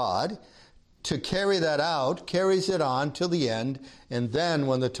vowed to God to carry that out, carries it on till the end, and then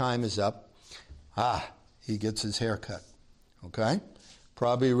when the time is up, he gets his hair cut. Okay?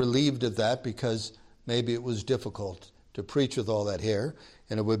 Probably relieved of that because maybe it was difficult to preach with all that hair,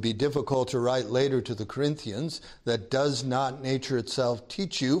 and it would be difficult to write later to the Corinthians that does not nature itself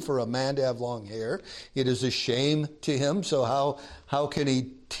teach you for a man to have long hair. It is a shame to him, so how can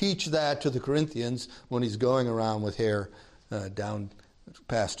he teach that to the Corinthians when he's going around with hair down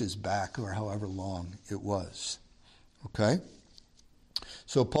past his back or however long it was? Okay?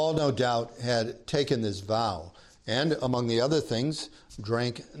 So Paul, no doubt, had taken this vow, and among the other things,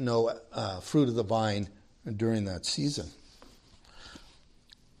 drank no fruit of the vine during that season.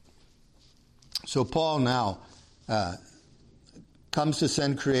 So Paul now comes to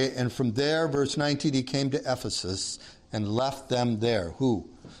Cenchreae, and from there, verse 19, he came to Ephesus and left them there. Who?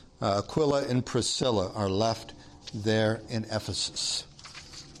 Aquila and Priscilla are left there in Ephesus.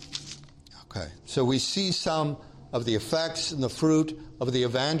 Okay, so we see some of the effects and the fruit of the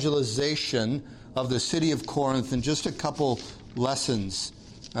evangelization of the city of Corinth and just a couple lessons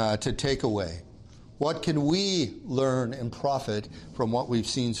to take away. What can we learn and profit from what we've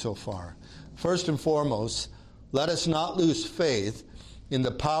seen so far? First and foremost, let us not lose faith in the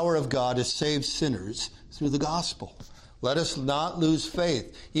power of God to save sinners through the gospel. Let us not lose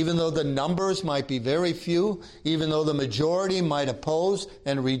faith. Even though the numbers might be very few, even though the majority might oppose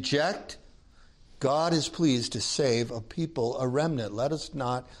and reject, God is pleased to save a people, a remnant. Let us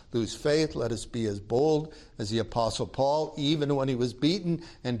not lose faith. Let us be as bold as the Apostle Paul, even when he was beaten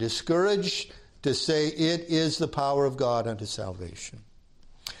and discouraged, to say it is the power of God unto salvation.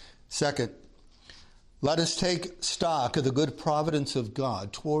 Second, let us take stock of the good providence of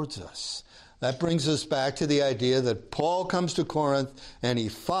God towards us. That brings us back to the idea that Paul comes to Corinth and he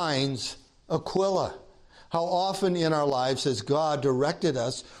finds Aquila. How often in our lives has God directed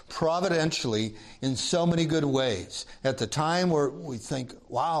us providentially in so many good ways? At the time where we think,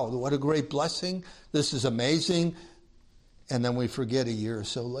 wow, what a great blessing, this is amazing, and then we forget a year or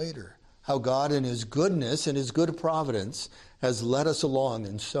so later how God in his goodness and his good providence has led us along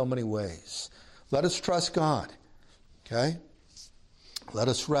in so many ways. Let us trust God, okay? Let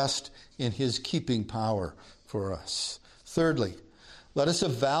us rest in his keeping power for us. Thirdly, let us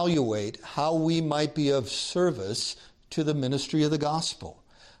evaluate how we might be of service to the ministry of the gospel.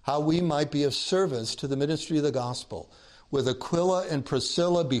 How we might be of service to the ministry of the gospel. With Aquila and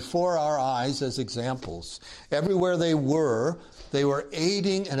Priscilla before our eyes as examples. Everywhere they were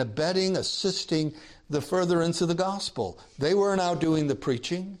aiding and abetting, assisting the furtherance of the gospel. They weren't out doing the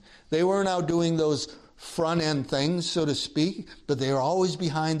preaching. They weren't out doing those front-end things, so to speak, but they are always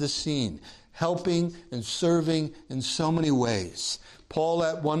behind the scene, helping and serving in so many ways. Paul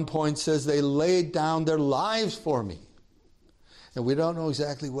at one point says they laid down their lives for me. And we don't know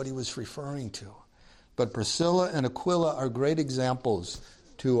exactly what he was referring to. But Priscilla and Aquila are great examples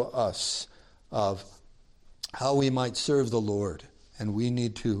to us of how we might serve the Lord. And we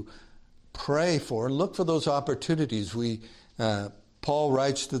need to pray for and look for those opportunities. Paul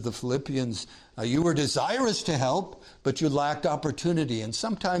writes to the Philippians, you were desirous to help, but you lacked opportunity. And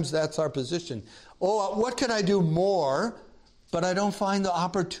sometimes that's our position. Oh, what can I do more? But I don't find the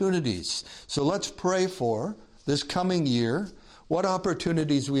opportunities. So let's pray for this coming year, what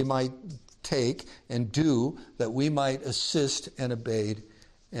opportunities we might take and do that we might assist and abet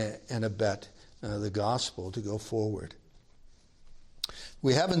the gospel to go forward.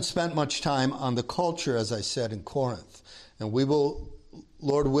 We haven't spent much time on the culture, as I said, in Corinth. And we will,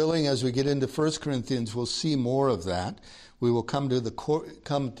 Lord willing, as we get into 1 Corinthians, we'll see more of that. We will come to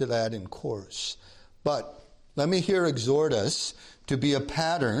that in course. But let me here exhort us to be a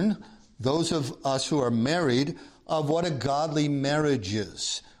pattern, those of us who are married, of what a godly marriage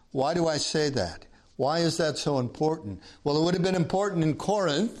is. Why do I say that? Why is that so important? Well, it would have been important in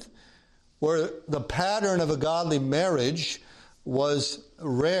Corinth, where the pattern of a godly marriage was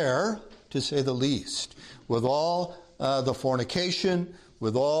rare, to say the least, with all the fornication,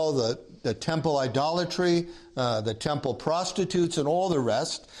 with all the temple idolatry, the temple prostitutes, and all the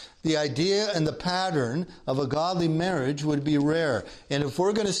rest. The idea and the pattern of a godly marriage would be rare. And if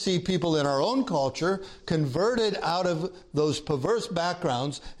we're going to see people in our own culture converted out of those perverse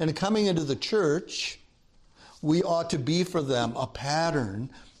backgrounds and coming into the church, we ought to be for them a pattern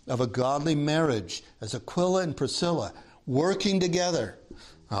of a godly marriage, as Aquila and Priscilla working together,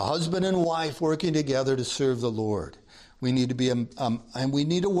 a husband and wife working together to serve the Lord. We need to be, and we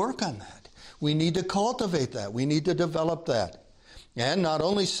need to work on that. We need to cultivate that. We need to develop that. And not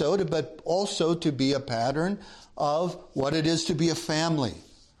only so, but also to be a pattern of what it is to be a family.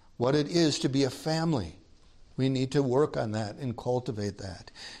 What it is to be a family. We need to work on that and cultivate that.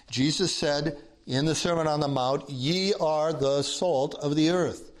 Jesus said in the Sermon on the Mount, "Ye are the salt of the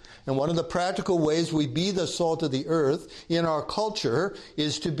earth." And one of the practical ways we be the salt of the earth in our culture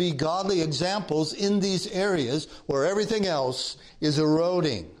is to be godly examples in these areas where everything else is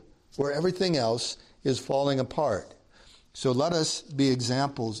eroding, where everything else is falling apart. So let us be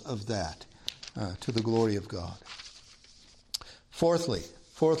examples of that to the glory of God. Fourth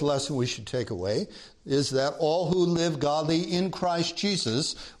lesson we should take away is that all who live godly in Christ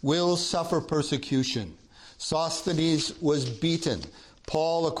Jesus will suffer persecution. Sosthenes was beaten.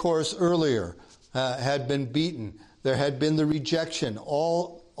 Paul, of course, earlier had been beaten. There had been the rejection,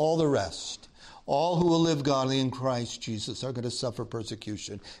 all the rest. All who will live godly in Christ Jesus are going to suffer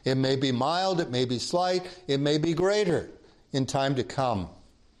persecution. It may be mild, it may be slight, it may be greater in time to come.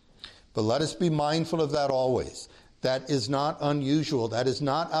 But let us be mindful of that always. That is not unusual. That is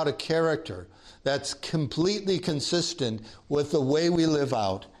not out of character. That's completely consistent with the way we live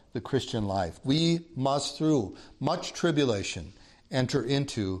out the Christian life. We must, through much tribulation, enter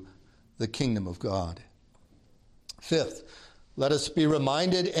into the kingdom of God. Fifth, let us be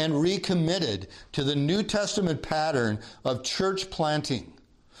reminded and recommitted to the New Testament pattern of church planting.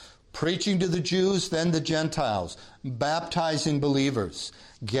 Preaching to the Jews, then the Gentiles, baptizing believers,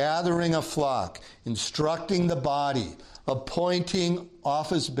 gathering a flock, instructing the body, appointing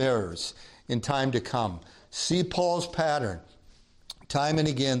office bearers in time to come. See Paul's pattern, time and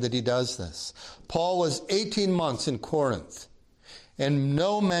again, that he does this. Paul was 18 months in Corinth, and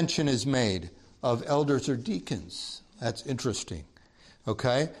no mention is made of elders or deacons. That's interesting.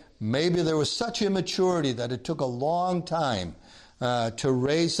 Okay? Maybe there was such immaturity that it took a long time to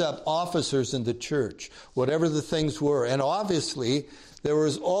raise up officers in the church, whatever the things were. And obviously, there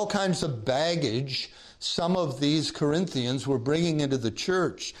was all kinds of baggage some of these Corinthians were bringing into the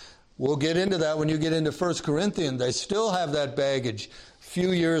church. We'll get into that when you get into 1 Corinthians. They still have that baggage a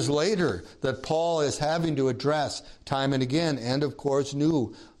few years later that Paul is having to address time and again. And, of course,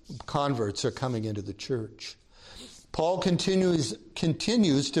 new converts are coming into the church. Paul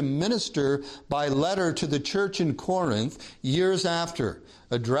continues to minister by letter to the church in Corinth years after,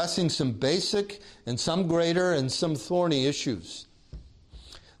 addressing some basic and some greater and some thorny issues.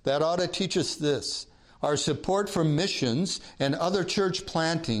 That ought to teach us this. Our support for missions and other church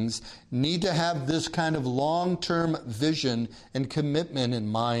plantings need to have this kind of long-term vision and commitment in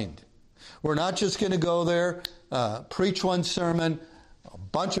mind. We're not just going to go there, preach one sermon, a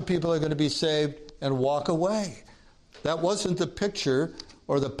bunch of people are going to be saved, and walk away. That wasn't the picture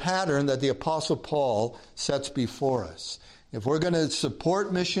or the pattern that the Apostle Paul sets before us. If we're going to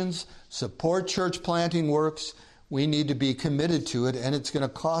support missions, support church planting works, we need to be committed to it, and it's going to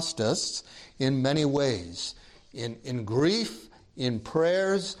cost us in many ways, in grief, in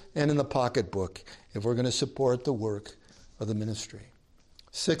prayers, and in the pocketbook, if we're going to support the work of the ministry.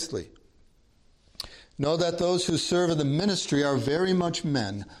 Sixthly, know that those who serve in the ministry are very much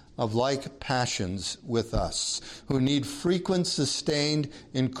men of like passions with us, who need frequent, sustained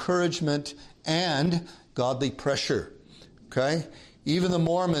encouragement and godly pressure. Okay? Even the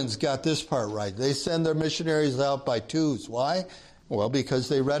Mormons got this part right. They send their missionaries out by twos. Why? Well, because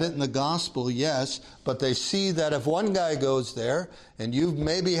they read it in the gospel, yes, but they see that if one guy goes there, and you've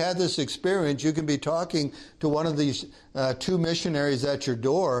maybe had this experience, you can be talking to one of these two missionaries at your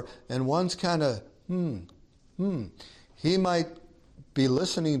door, and one's kind of, he might be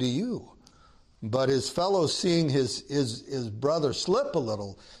listening to you. But his fellow, seeing his brother slip a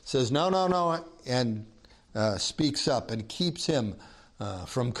little, says, no, and speaks up and keeps him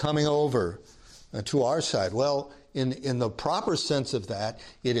from coming over to our side. Well, in the proper sense of that,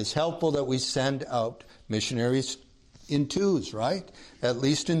 it is helpful that we send out missionaries in twos, right? At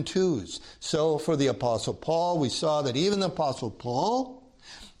least in twos. So for the Apostle Paul, we saw that even the Apostle Paul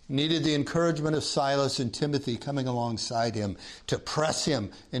needed the encouragement of Silas and Timothy coming alongside him to press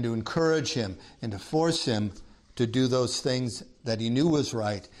him and to encourage him and to force him to do those things that he knew was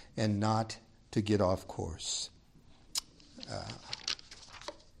right and not to get off course.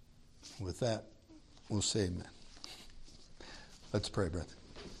 With that, we'll say amen. Let's pray, brother.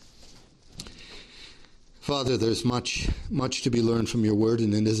 Father, there's much to be learned from your word,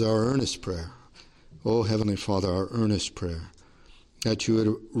 and it is our earnest prayer. Oh, Heavenly Father, our earnest prayer, that you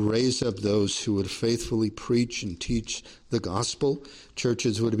would raise up those who would faithfully preach and teach the gospel.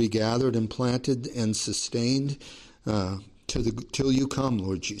 Churches would be gathered and planted and sustained till you come,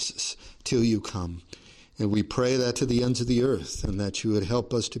 Lord Jesus, till you come. And we pray that to the ends of the earth, and that you would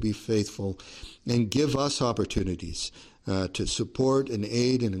help us to be faithful and give us opportunities to support and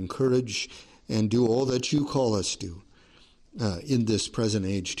aid and encourage and do all that you call us to in this present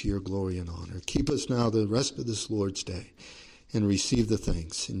age to your glory and honor. Keep us now the rest of this Lord's day and receive the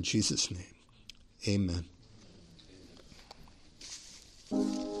thanks. In Jesus' name, amen.